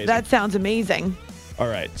 Gravy. It's amazing. That sounds amazing. All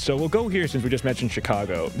right, so we'll go here since we just mentioned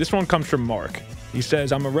Chicago. This one comes from Mark. He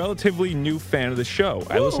says, I'm a relatively new fan of the show.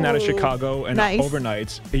 I listen out of Chicago and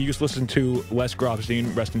overnights. He used to listen to Les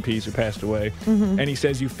Grofstein, rest in peace, who passed away. Mm-hmm. And he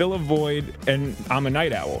says, you fill a void, and I'm a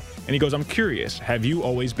night owl. And he goes, I'm curious, have you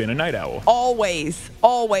always been a night owl? Always.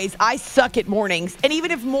 Always. I suck at mornings. And even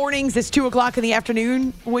if mornings is 2 o'clock in the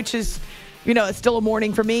afternoon, which is, it's still a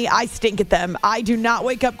morning for me, I stink at them. I do not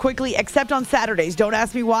wake up quickly, except on Saturdays. Don't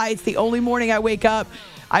ask me why. It's the only morning I wake up.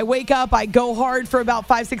 I go hard for about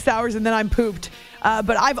 5-6 hours, and then I'm pooped.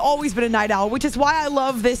 But I've always been a night owl, which is why I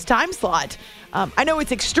love this time slot. I know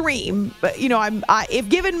it's extreme, but, if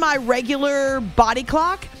given my regular body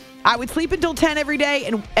clock, I would sleep until 10 every day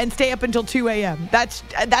and stay up until 2 a.m. That's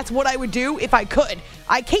what I would do if I could.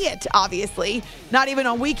 I can't, obviously, not even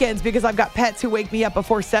on weekends because I've got pets who wake me up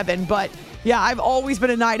before 7. But Yeah, I've always been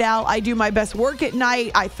a night owl. I do my best work at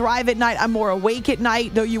night. I thrive at night. I'm more awake at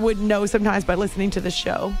night, though you wouldn't know sometimes by listening to the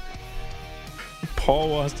show. Paul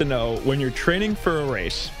wants to know, when you're training for a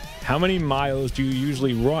race, how many miles do you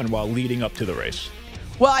usually run while leading up to the race?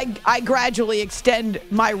 Well, I gradually extend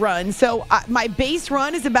my run. So my base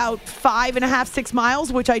run is about 5.5, 6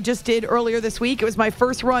 miles, which I just did earlier this week. It was my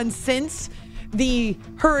first run since the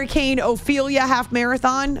Hurricane Ophelia half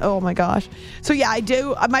marathon. Oh my gosh. So yeah, I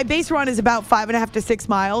do. My base run is about 5.5 to 6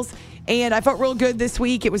 miles. And I felt real good this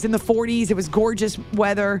week. It was in the 40s. It was gorgeous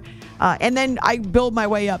weather. And then I build my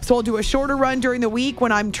way up. So I'll do a shorter run during the week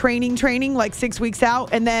when I'm training like 6 weeks out.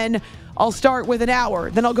 And then I'll start with an hour.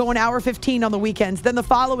 Then I'll go an hour 15 on the weekends. Then the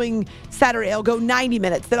following Saturday, I'll go 90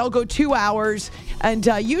 minutes. Then I'll go 2 hours. And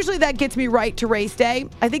usually that gets me right to race day.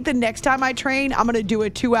 I think the next time I train, I'm going to do a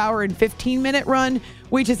 2 hour and 15 minute run,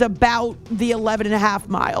 which is about the 11.5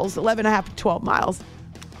 miles, 11.5 to 12 miles.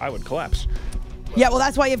 I would collapse. Yeah, well,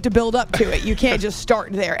 that's why you have to build up to it. You can't just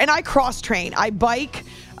start there. And I cross train. I bike.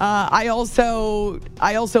 I also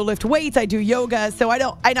lift weights. I do yoga. So I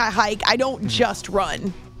hike. I don't just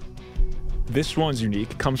run. This one's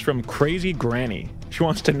unique. It comes from Crazy Granny. She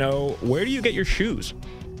wants to know, where do you get your shoes?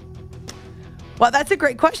 Well, that's a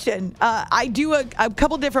great question. I do a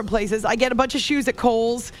couple different places. I get a bunch of shoes at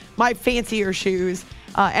Kohl's, my fancier shoes.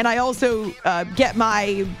 And I also get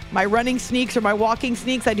my running sneaks or my walking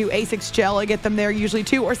sneaks. I do Asics Gel. I get them there usually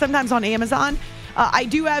too, or sometimes on Amazon. I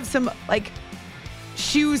do have some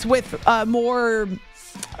shoes with more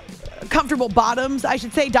comfortable bottoms, I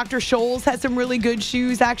should say. Dr. Scholl's has some really good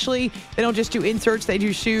shoes, actually. They don't just do inserts, they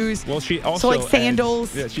do shoes. Well, she also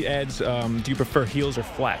sandals. She adds, do you prefer heels or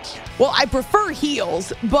flats? Well, I prefer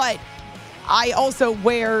heels, but I also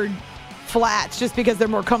wear flats just because they're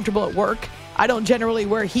more comfortable at work. I don't generally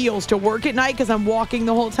wear heels to work at night because I'm walking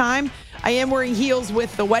the whole time. I am wearing heels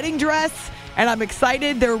with the wedding dress, and I'm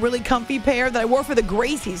excited. They're a really comfy pair that I wore for the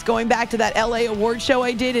Gracies, going back to that LA award show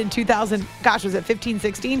I did in 2000. Gosh, was it 15,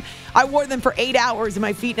 16? I wore them for 8 hours, and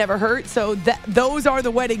my feet never hurt. So those are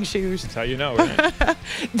the wedding shoes. That's how you know, right?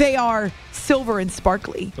 They are silver and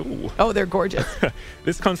sparkly. Ooh. Oh, they're gorgeous.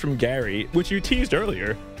 This comes from Gary, which you teased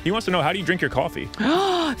earlier. He wants to know, how do you drink your coffee?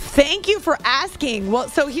 Thank you for asking. Well,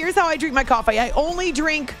 so here's how I drink my coffee. I only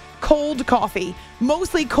drink cold coffee,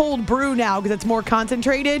 mostly cold brew now because it's more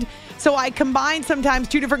concentrated. So I combine sometimes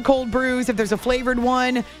 2 different cold brews. If there's a flavored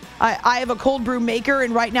one, I have a cold brew maker,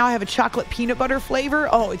 and right now I have a chocolate peanut butter flavor.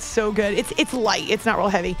 Oh, it's so good. It's light. It's not real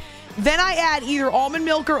heavy. Then I add either almond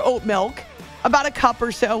milk or oat milk, about a cup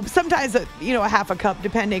or so. Sometimes a half a cup,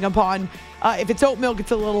 depending upon if it's oat milk,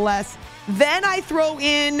 it's a little less. Then I throw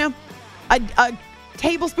in a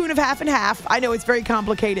tablespoon of half and half. I know it's very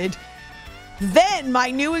complicated. Then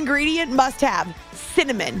my new ingredient must have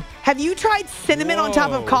cinnamon. Have you tried cinnamon on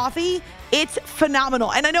top of coffee? It's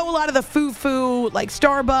phenomenal. And I know a lot of the foo-foo, like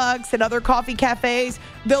Starbucks and other coffee cafes,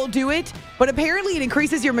 they'll do it. But apparently it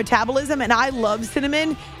increases your metabolism, and I love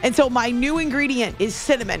cinnamon. And so my new ingredient is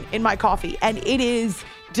cinnamon in my coffee. And it is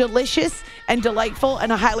delicious and delightful,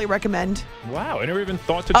 and I highly recommend. Wow, I never even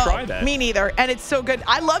thought to try that. Me neither. And it's so good.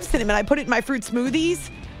 I love cinnamon. I put it in my fruit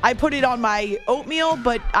smoothies. I put it on my oatmeal,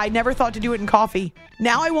 but I never thought to do it in coffee.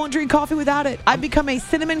 Now I won't drink coffee without it. I've become a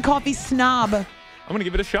cinnamon coffee snob. I'm going to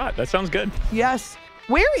give it a shot. That sounds good. Yes.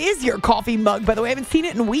 Where is your coffee mug, by the way? I haven't seen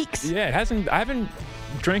it in weeks. Yeah, I haven't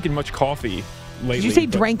drank much coffee lately. Did you say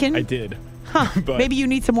drinking? I did. Huh. But maybe you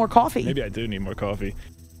need some more coffee. Maybe I do need more coffee.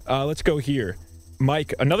 Let's go here.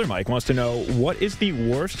 Another Mike wants to know, what is the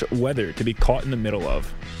worst weather to be caught in the middle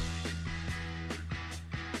of?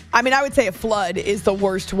 I mean, I would say a flood is the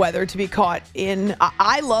worst weather to be caught in.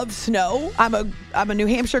 I love snow. I'm a New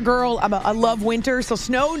Hampshire girl. I love winter, so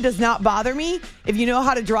snow does not bother me. If you know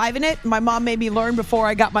how to drive in it, my mom made me learn before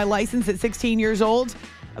I got my license at 16 years old.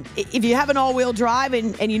 If you have an all-wheel drive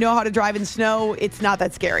and you know how to drive in snow, it's not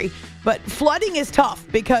that scary. But flooding is tough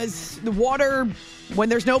because the water, when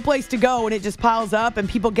there's no place to go and it just piles up and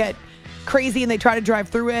people get crazy and they try to drive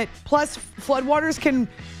through it. Plus, floodwaters can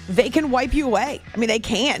wipe you away. I mean, they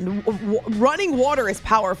can. Running water is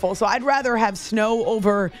powerful, so I'd rather have snow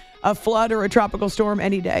over a flood or a tropical storm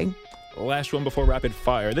any day. Last one before rapid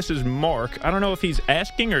fire. This is Mark. I don't know if he's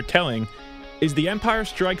asking or telling. Is The Empire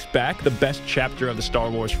Strikes Back the best chapter of the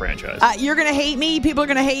Star Wars franchise? You're going to hate me. People are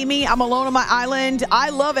going to hate me. I'm alone on my island.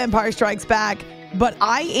 I love Empire Strikes Back, but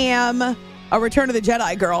I am a Return of the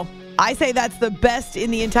Jedi girl. I say that's the best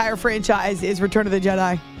in the entire franchise is Return of the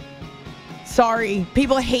Jedi. Sorry.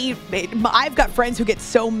 People hate it. I've got friends who get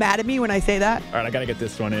so mad at me when I say that. All right, I got to get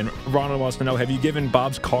this one in. Ronald wants to know, have you given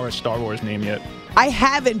Bob's car a Star Wars name yet? I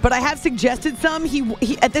haven't, but I have suggested some.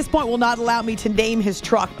 He at this point will not allow me to name his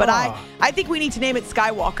truck, but I think we need to name it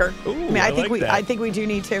Skywalker. Ooh, I think we do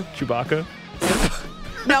need to. Chewbacca?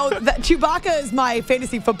 No, Chewbacca is my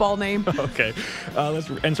fantasy football name. Okay.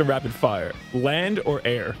 Let's enter rapid fire. Land or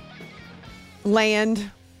air?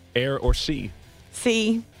 Land. Air or sea?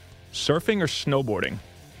 Sea. Surfing or snowboarding?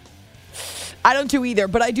 I don't do either,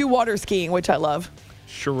 but I do water skiing, which I love.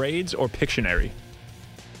 Charades or Pictionary?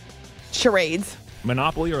 Charades.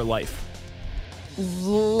 Monopoly or life?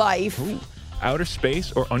 Life. Ooh. Outer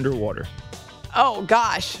space or underwater? Oh,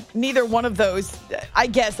 gosh. Neither one of those. I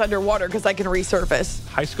guess underwater because I can resurface.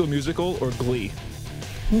 High School Musical or Glee?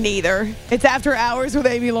 Neither. It's After Hours with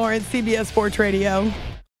Amy Lawrence, CBS Sports Radio.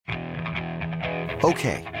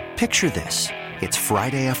 Okay, picture this. It's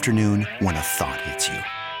Friday afternoon when a thought hits you.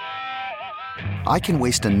 I can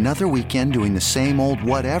waste another weekend doing the same old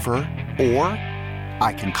whatever, or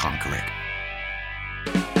I can conquer it.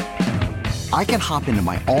 I can hop into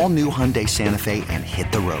my all-new Hyundai Santa Fe and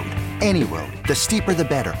hit the road. Any road. The steeper, the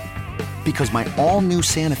better. Because my all-new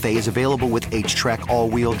Santa Fe is available with H-Track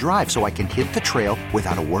all-wheel drive, so I can hit the trail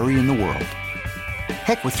without a worry in the world.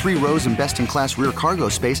 Heck, with 3 rows and best-in-class rear cargo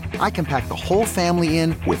space, I can pack the whole family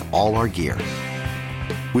in with all our gear.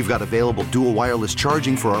 We've got available dual wireless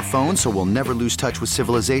charging for our phones, so we'll never lose touch with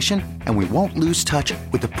civilization, and we won't lose touch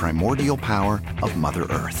with the primordial power of Mother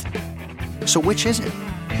Earth. So which is it?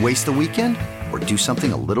 Waste the weekend or do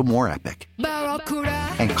something a little more epic?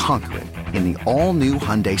 And conquer it in the all-new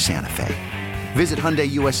Hyundai Santa Fe. Visit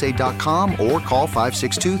HyundaiUSA.com or call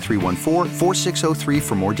 562-314-4603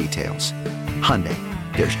 for more details. Hyundai,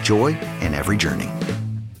 there's joy in every journey.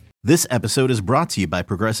 This episode is brought to you by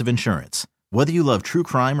Progressive Insurance. Whether you love true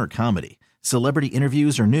crime or comedy, celebrity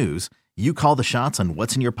interviews or news, you call the shots on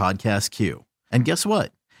what's in your podcast queue. And guess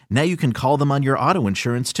what? Now you can call them on your auto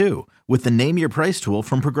insurance too with the Name Your Price tool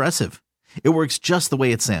from Progressive. It works just the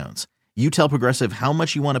way it sounds. You tell Progressive how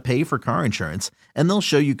much you want to pay for car insurance, and they'll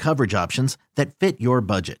show you coverage options that fit your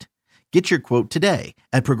budget. Get your quote today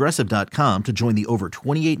at Progressive.com to join the over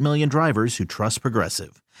 28 million drivers who trust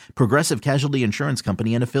Progressive. Progressive Casualty Insurance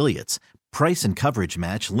Company and Affiliates. Price and coverage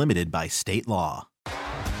match limited by state law.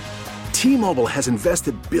 T-Mobile has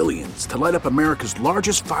invested billions to light up America's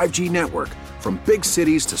largest 5G network, from big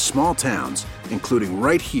cities to small towns, including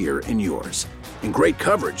right here in yours. And great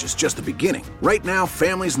coverage is just the beginning. Right now,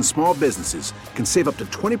 families and small businesses can save up to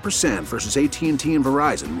 20% versus AT&T and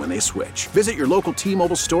Verizon when they switch. Visit your local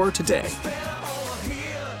T-Mobile store today.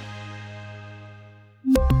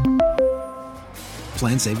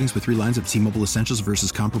 Plan savings with 3 lines of T-Mobile Essentials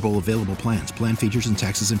versus comparable available plans. Plan features and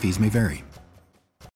taxes and fees may vary.